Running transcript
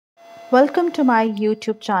Welcome to my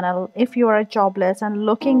YouTube channel. If you are jobless and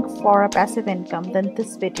looking for a passive income, then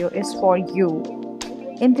this video is for you.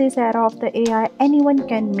 In this era of the AI, anyone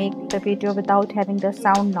can make the video without having the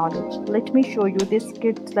sound knowledge. Let me show you. This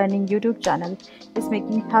kids learning YouTube channel is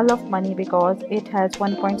making hell of money because it has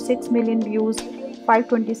 1.6 million views,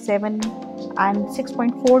 527 and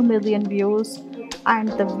 6.4 million views, and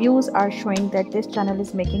the views are showing that this channel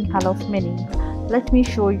is making hell of money. Let me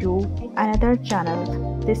show you another channel.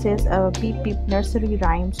 This is a Beep Beep Nursery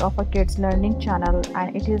Rhymes of a kids learning channel,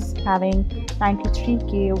 and it is having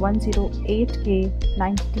 93k, 108k,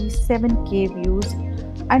 97k views.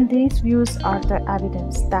 And these views are the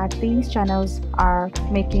evidence that these channels are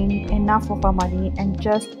making enough of a money, and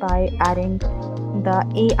just by adding the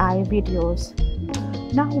AI videos.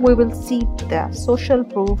 Now we will see the social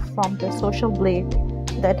proof from the social blade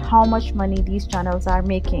that how much money these channels are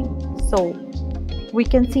making. So we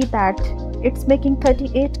can see that it's making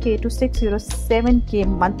 38k to 607k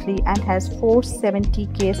monthly and has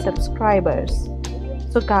 470k subscribers.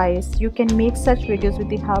 So guys, you can make such videos with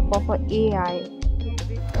the help of an AI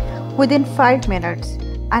within 5 minutes.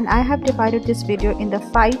 And I have divided this video in the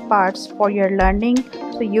 5 parts for your learning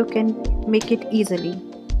so you can make it easily.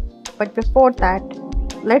 But before that,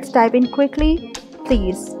 let's dive in quickly.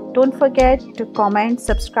 Please don't forget to comment,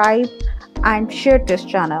 subscribe and share this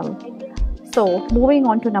channel. So moving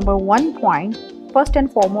on to number 1 point, first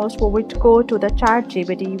and foremost we would go to the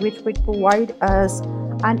ChatGPT, which would provide us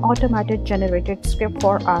an automated generated script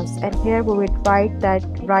for us, and here we would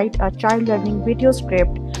write a child learning video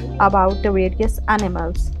script about the various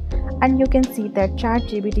animals. And you can see that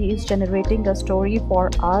ChatGPT is generating a story for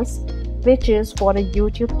us which is for a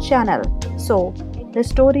YouTube channel. So the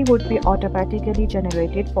story would be automatically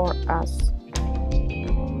generated for us.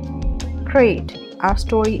 Great. Our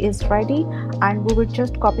story is ready, and we will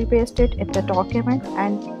just copy paste it in the document,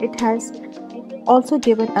 and it has also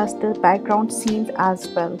given us the background scenes as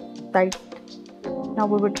well. Right now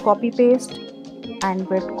we would copy paste and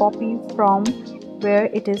would copy from where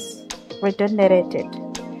it is written narrated,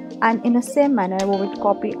 and in the same manner we would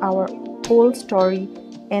copy our whole story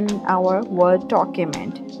in our Word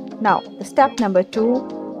document. Now the step number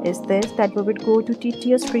 2 is this, that we would go to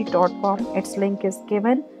ttsfree.com. its link is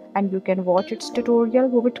given and you can watch its tutorial.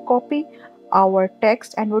 We would copy our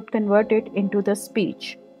text and would convert it into the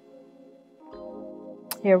speech.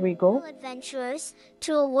 Here we go. Adventurers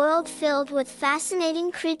to a world filled with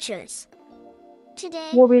fascinating creatures. Today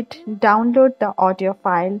we would download the audio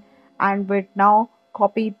file and would now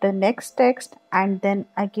copy the next text and then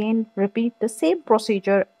again repeat the same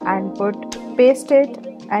procedure and would paste it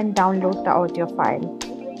and download the audio file.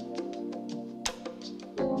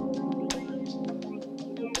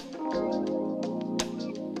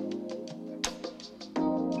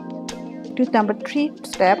 To number 3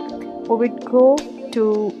 step, we would go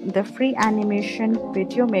to the free animation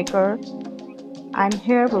video maker, and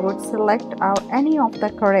here we would select any of the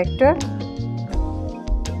character,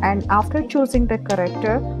 and after choosing the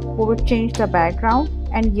character we would change the background,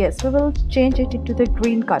 and yes, we will change it into the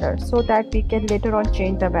green color so that we can later on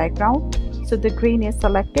change the background. So the green is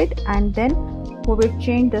selected, and then we will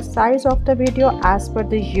change the size of the video as per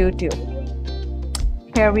the YouTube.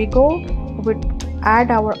 Here we go. We would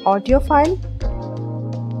add our audio file,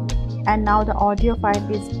 and now the audio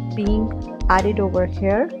file is being added over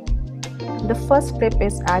here. The first clip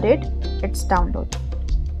is added, it's downloaded.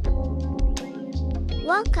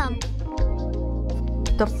 welcome.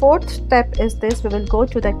 The 4th step is this, we will go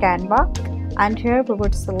to the Canva, and here we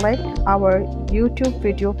would select our YouTube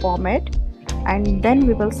video format, and then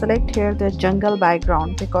we will select here the jungle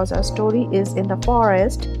background because our story is in the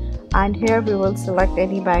forest, and here we will select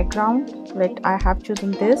any background. I have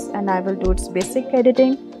chosen this, and I will do its basic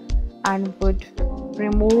editing and would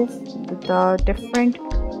remove the different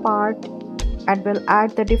part and will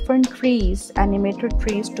add the different trees, animated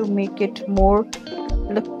trees, to make it more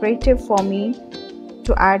lucrative for me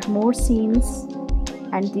to add more scenes.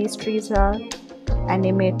 And these trees are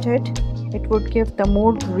animated. It would give the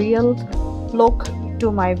more real look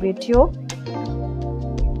to my video.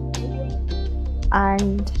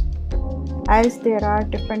 And as there are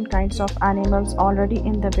different kinds of animals already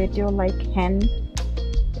in the video, like hen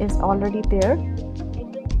is already there,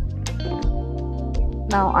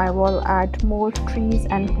 now I will add more trees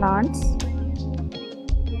and plants.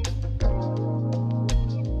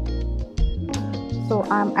 So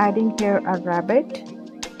I'm adding here a rabbit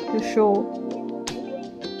to show,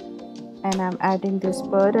 and I'm adding this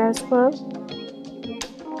bird as well.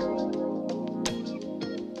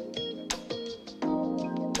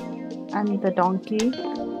 And the donkey.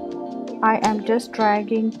 I am just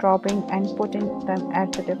dragging, dropping and putting them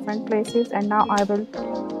at the different places, and now I will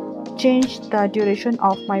change the duration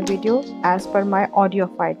of my video as per my audio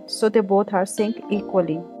file so they both are synced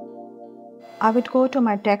equally. I would go to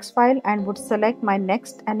my text file and would select my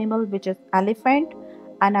next animal, which is elephant,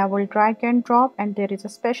 and I will drag and drop, and there is a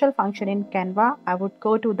special function in Canva. I would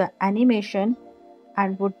go to the animation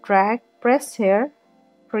and would drag, press here,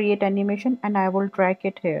 create animation, and I will drag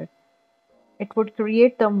it here. It would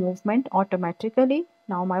create the movement automatically.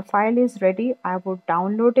 Now my file is ready. I would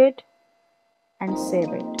download it and save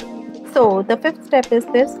it. So the fifth step is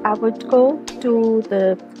this. I would go to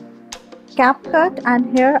the CapCut,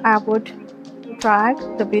 and here I would drag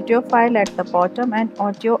the video file at the bottom and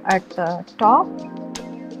audio at the top,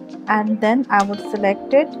 and then I would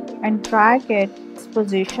select it and drag its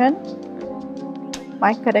position.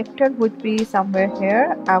 My character would be somewhere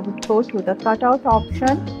here. I would go to the cutout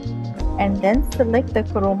option and then select the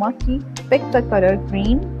chroma key, pick the color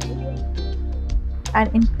green and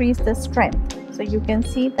increase the strength. So you can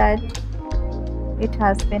see that it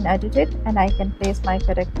has been edited, and I can place my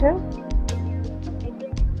character.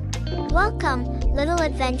 Welcome, little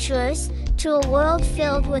adventurers, to a world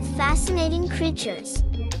filled with fascinating creatures.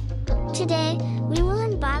 Today, we will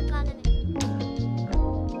embark on an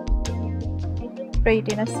Create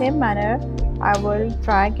in the same manner. I will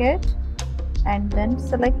drag it and then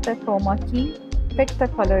select the chroma key, pick the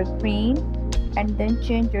color green and then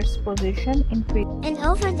change its position, increase. And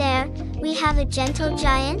over there, we have a gentle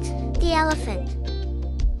giant, the elephant.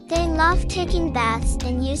 They love taking baths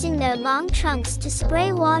and using their long trunks to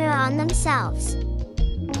spray water on themselves.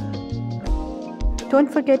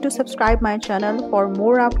 Don't forget to subscribe my channel for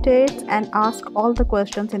more updates and ask all the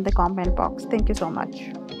questions in the comment box. Thank you so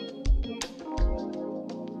much.